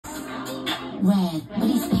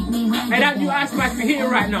Hey, that new Ice Spice can hit it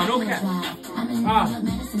right now, no cap.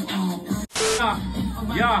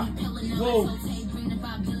 Yeah, whoa.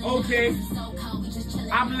 Okay.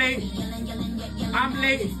 I'm late.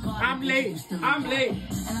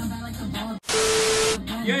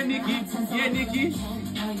 Yeah, Nikki.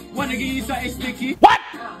 Wanna give you something sticky? What?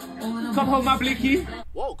 Come hold my blicky.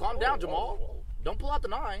 Whoa, calm down, Jamal. Don't pull out the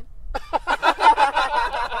 9.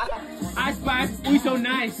 Ice Spice, we so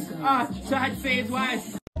nice. So I had to say it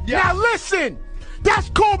twice. Now listen, that's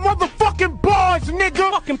called motherfucking bars,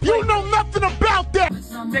 nigga. You know nothing about that.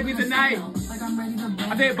 Take me tonight.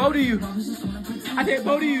 I dare both of you. I dare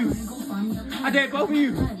both of you. I dare both of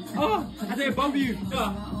you. Oh, I dare both of you.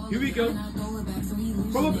 Here we go.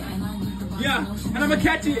 Yeah, and I'ma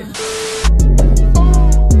catch it.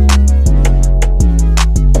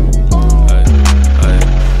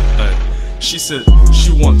 She said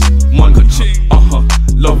she wants money,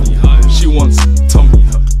 lovely. She wants tummy.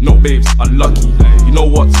 No babes, unlucky. You know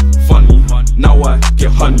what's funny? Now I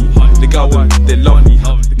get honey. The guy they love me.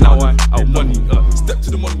 Now I have money. Step to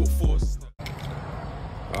the money with force.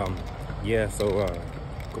 Yeah. So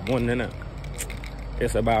good morning, innit?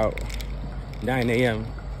 It's about 9 AM.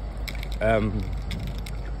 I'm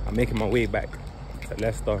making my way back to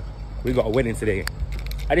Leicester. We got a wedding today.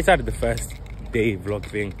 I decided the first day vlog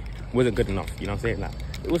thing wasn't good enough, you know what I'm saying? Like,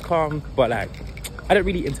 it was calm, but like, I didn't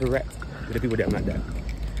really interact with the people that I'm like that.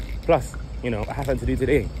 Plus, you know, I had something to do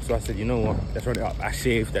today, so I said, you know what, let's run it up. I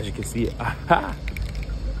shaved, as you can see.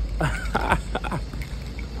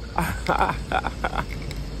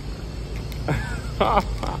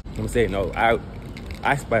 I'm saying, no,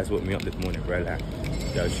 Ice Spice woke me up this morning, bro. Like,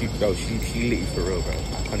 yo, she lit you for real, bro. I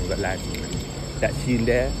can't even lie to you, man. That she in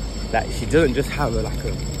there, like, she doesn't just have a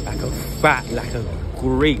fat, like a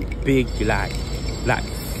great big, like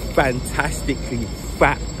fantastically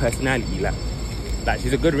fat personality. Like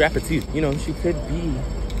she's a good rapper too. You know, she could be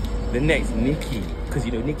the next Nicki, because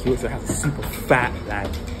you know Nicki also has a super fat,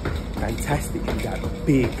 like fantastically, like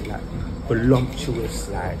big, like voluptuous,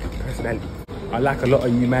 like personality. I like a lot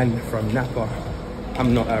of you man from Napa.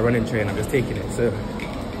 I'm not a running train, I'm just taking it. So,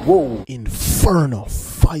 whoa. Inferno,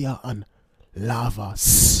 fire and lava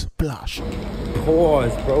splash.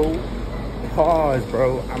 Pause, bro.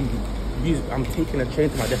 I'm taking a train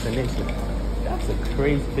to my destination. That's a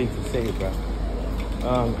crazy thing to say, bro.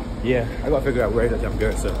 Yeah, I gotta figure out where exactly I'm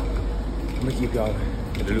going, so I'm gonna keep y'all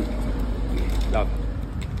in the loop. Love.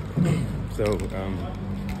 So,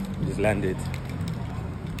 we just landed.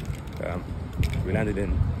 We landed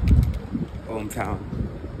in hometown.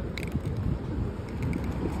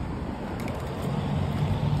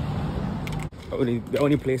 The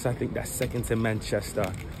only place I think that's second to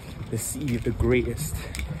Manchester, the city of the greatest,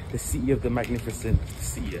 the city of the magnificent, the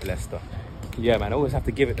city of Leicester. Yeah, man, I always have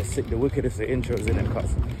to give it the wickedest of intros in it,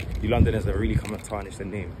 because you Londoners are really come and tarnish the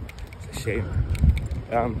name. It's a shame.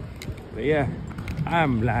 But yeah, I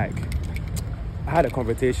had a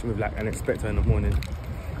conversation with like an inspector in the morning.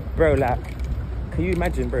 Bro, like, can you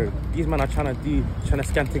imagine, bro? These men are trying to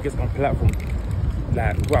scan tickets on platform.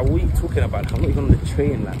 Like, bro, what are you talking about? Like, I'm not even on the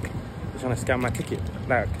train, like, they're trying to scan my ticket.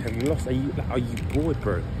 Like, have you lost? Are you bored,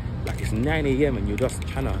 bro? Like, it's 9 AM and you're just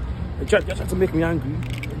trying to make me angry.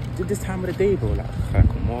 Did this time of the day, bro? Like,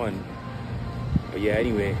 come on. But yeah,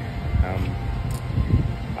 anyway,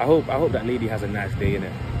 I hope that lady has a nice day in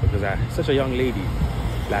it, because such a young lady,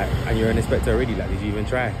 like, and you're an inspector already. Like, did you even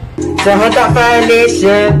try? So hot up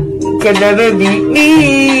violation can never beat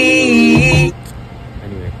me.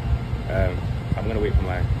 Anyway, I'm gonna wait for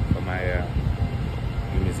my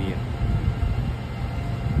limousine.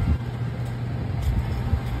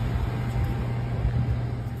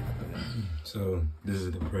 So this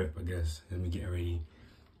is the prep, I guess. Let me get ready.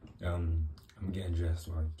 I'm getting dressed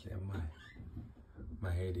while I'm getting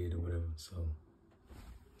my hair did or whatever. So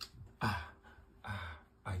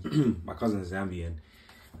my cousin's Zambian,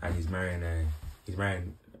 and he's marrying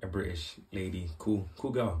a British lady. Cool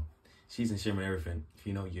girl. She's in shimmer and everything. If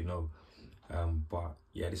you know, you know. But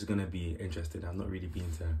yeah, this is gonna be interesting. I've not really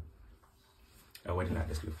been to a wedding like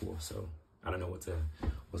this before, so I don't know what's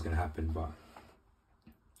gonna happen, but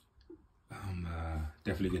I'm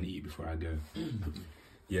definitely gonna eat before I go.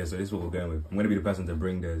 Yeah, so this is what we're going with. I'm gonna be the person to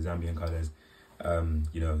bring the Zambian colours.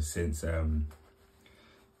 You know, since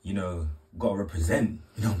you know, gotta represent.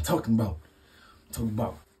 You know what I'm talking about.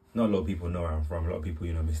 Not a lot of people know where I'm from. A lot of people,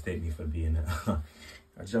 you know, mistake me for being a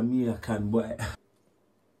Jamaican boy.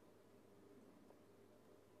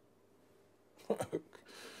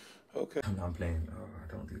 Okay. I'm playing. Oh, I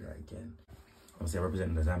don't do that again. Obviously, I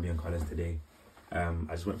represent the Zambian colours today. I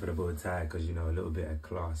just went for the bow tie because, you know, a little bit of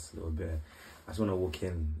class, a little bit just want to walk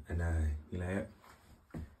in and be like,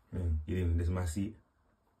 yeah, this is my seat.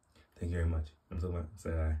 Thank you very much. I'm talking about.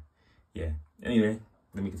 So yeah. Anyway,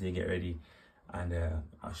 let me continue to get ready, and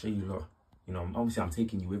I'll show you a lot. You know, obviously I'm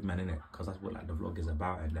taking you with, man, innit? Because that's what like the vlog is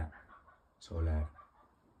about and that. So like,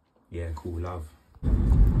 yeah, cool, love.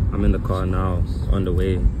 I'm in the car now, on the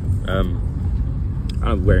way.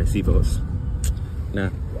 I'm wearing seatbelts. Nah,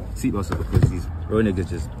 seatbelts are because these road niggas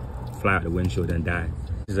just fly out the windshield and die.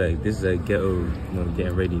 This is a ghetto, you know,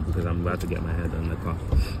 getting ready because I'm about to get my hair done in the car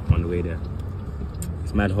on the way there.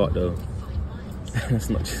 It's mad hot though. It's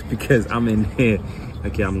not just because I'm in here.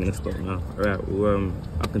 Okay, I'm gonna stop now. All right, well,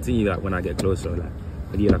 I'll continue like when I get closer. Like,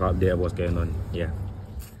 I'll give you like an update of what's going on. Yeah.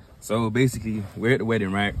 So basically, we're at the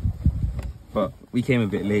wedding, right? But we came a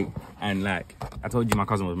bit late, and like I told you, my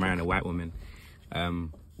cousin was marrying a white woman.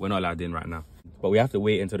 We're not allowed in right now, but we have to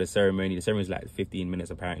wait until the ceremony. The ceremony is like 15 minutes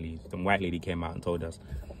apparently. Some white lady came out and told us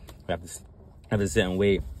we have to sit and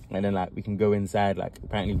wait, and then like we can go inside. Like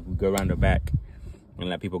apparently we go around the back, and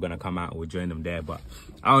like people are gonna come out and we'll join them there. But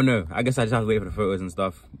I don't know. I guess I just have to wait for the photos and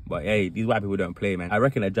stuff. But hey, these white people don't play, man. I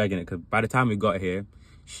reckon they're dragging it because by the time we got here,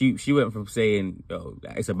 she went from saying, "Yo,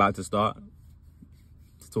 like, it's about to start,"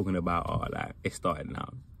 to talking about, "Oh, like it started now,"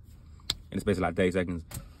 in the space of like 30 seconds.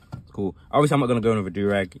 Cool. Obviously, I'm not gonna go in with a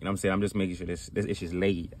do-rag. You know what I'm saying? I'm just making sure this issue's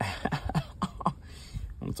laid.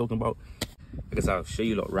 I'm talking about. I guess I'll show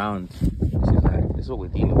you lot round. This is what we're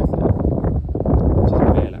dealing with. Just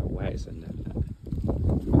bare like whites and that. Like,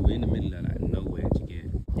 we're in the middle of like nowhere to get.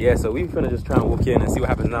 Yeah, so we're gonna just try and walk in and see what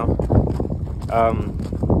happens now.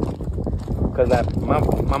 Cause like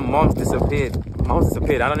my mom's disappeared.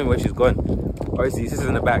 I don't know where she's gone. Obviously, sister's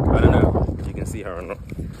in the back. I don't know if you can see her or not.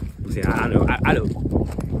 See, I know.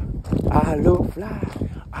 I look fly,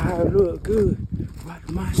 I look good, rock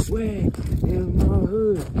my swag in my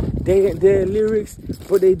hood. They ain't their lyrics,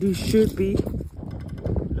 but they do should be.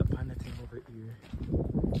 Look on the thing over here.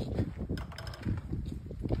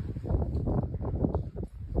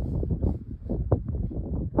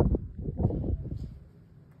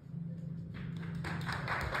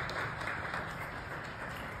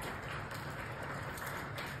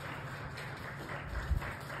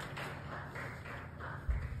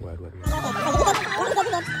 What?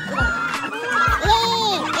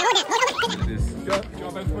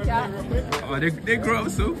 Oh, they grow up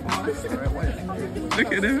so fast.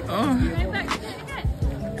 Look at them. Oh.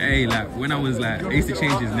 Hey, like when I was like, I used to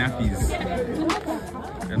change his nappies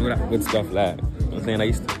and all that good stuff. Like, you know what I'm saying, I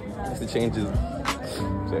used to change his.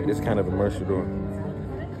 So this kind of immersion door.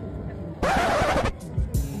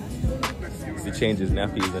 Used to change his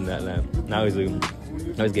nappies and that. Like, now he's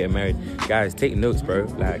getting married. Guys, take notes, bro.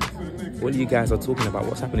 Like, what you guys are talking about?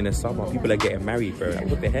 What's happening in summer? People are getting married, bro. Like,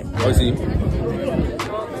 what the heck? Obviously,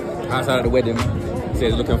 outside of the wedding, he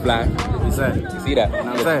says looking fly. You see that?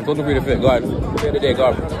 Talking through the fit. Go on. Look at the day, go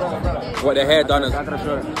on. What the hair done is.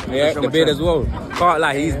 Yeah, the beard as well. Can't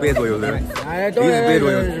lie, he's beard oil, though. He's beard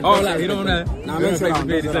oil. Oh, like, he don't know. Nah, he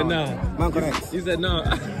said no. Man connect. He said no.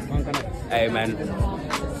 Man connect. Hey, man.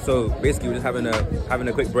 So basically, we're just having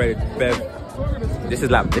a quick bev. This is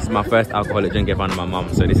my first alcoholic drink in front of my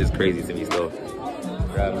mum, so this is crazy to me still.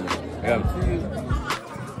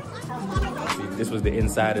 This was the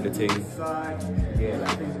inside of the thing.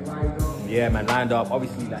 Yeah, man, lined up.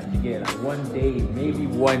 Obviously, like you get like maybe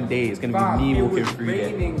one day, it's gonna be me walking through there.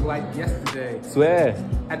 It was raining like yesterday. Swear.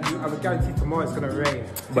 And I would guarantee tomorrow it's gonna rain.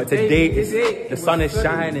 But today the sun is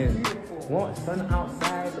shining. What? Sun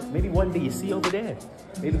outside. Maybe one day you see over there.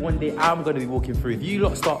 Maybe one day I'm gonna be walking through. If you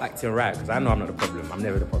lot start acting right, because I know I'm not the problem. I'm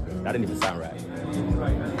never the problem. That didn't even sound right.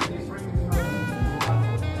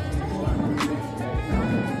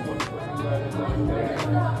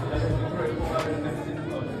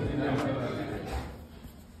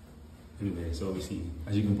 Anyway, so obviously,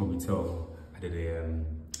 as you can probably tell, I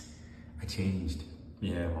changed.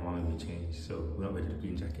 Yeah, my mom made me change. So we're not ready to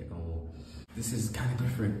green jacket no more. This is kind of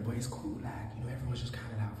different, but it's cool. Like, you know, everyone's just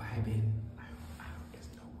kind of like vibing. There's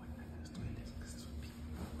no one that's doing this because this would be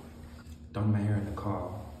done my hair in the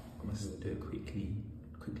car. I'm gonna do it quickly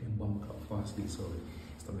and bump up fastly, so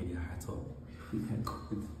it's not really a high top.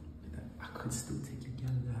 I could still take you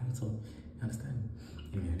down to the high top. You understand?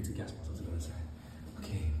 Anyway, I need to gas myself to go inside.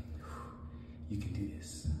 Okay, you can do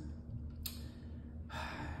this.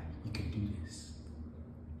 You can do this.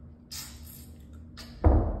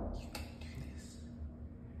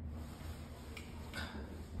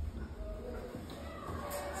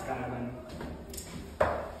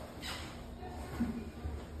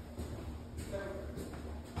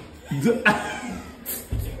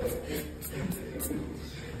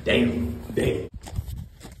 Damn.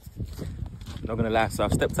 not gonna lie. So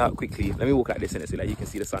I've stepped out quickly. Let me walk like this in it so like you can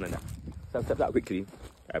see the sun and that. So I've stepped out quickly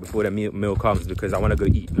before the meal comes because I want to go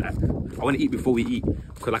eat. Like, I want to eat before we eat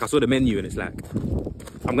because like I saw the menu and it's like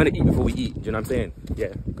I'm gonna eat before we eat. Do you know what I'm saying?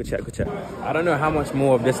 Yeah, good chat, good chat. I don't know how much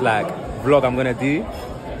more of this like vlog I'm gonna do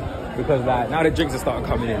because like now the drinks are starting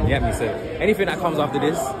coming in. You get me? So anything that comes after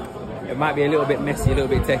this, it might be a little bit messy, a little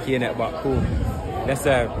bit techie in it, but cool. Let's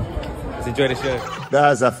enjoy the show.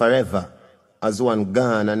 Gaza forever. As one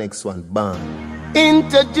gone, the next one born.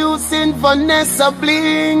 Introducing Vanessa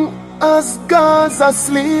Bling as Gaza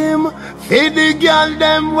Slim. Feed the girl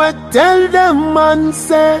them we tell them man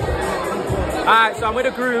say. Alright, so I'm with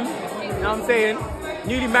a groom, you know what I'm saying?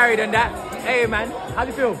 Newly married and that. Hey man, how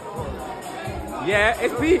do you feel? Yeah,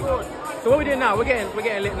 it's peak. So what we doing now? We're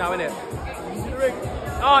getting lit now, innit?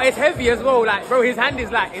 Oh, it's heavy as well. Like, bro, his hand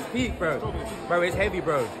is like, it's peak, bro. Bro, it's heavy,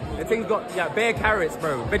 bro. The thing's got bare carrots,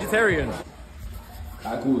 bro. Vegetarian.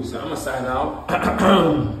 Alright, cool. So I'm gonna sign out.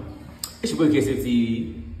 It's your boy Kswift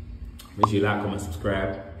TV. Make sure you like, comment,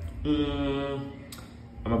 subscribe. I'm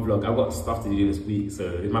a vlog. I've got stuff to do this week, so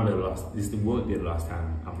it might be the last. This won't be the last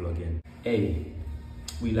time I'm vlogging. Hey,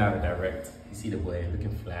 we live and direct. You see the boy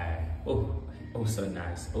looking fly. Oh, so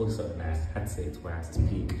nice. Oh, so nice. Had to say it twice. It's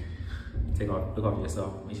peak. Look after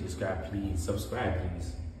yourself. Make sure you subscribe, please. Subscribe,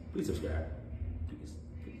 please. Please subscribe. Please.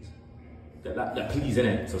 That please,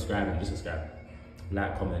 innit? Subscribe and just subscribe.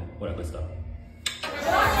 Like, comment, all that good stuff.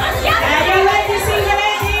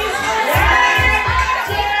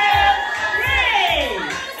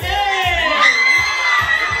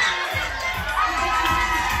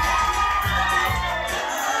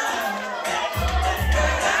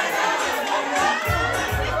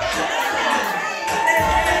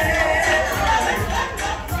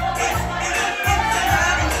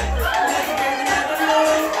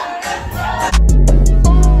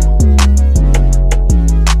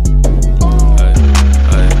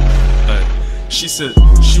 She said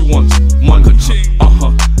she wants money,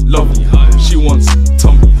 lovely. She wants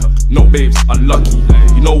tummy. No babes, unlucky.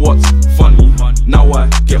 You know what's funny? Now I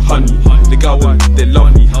get honey. The guy they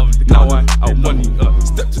love me. Now I out money.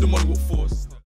 Step to the money with force.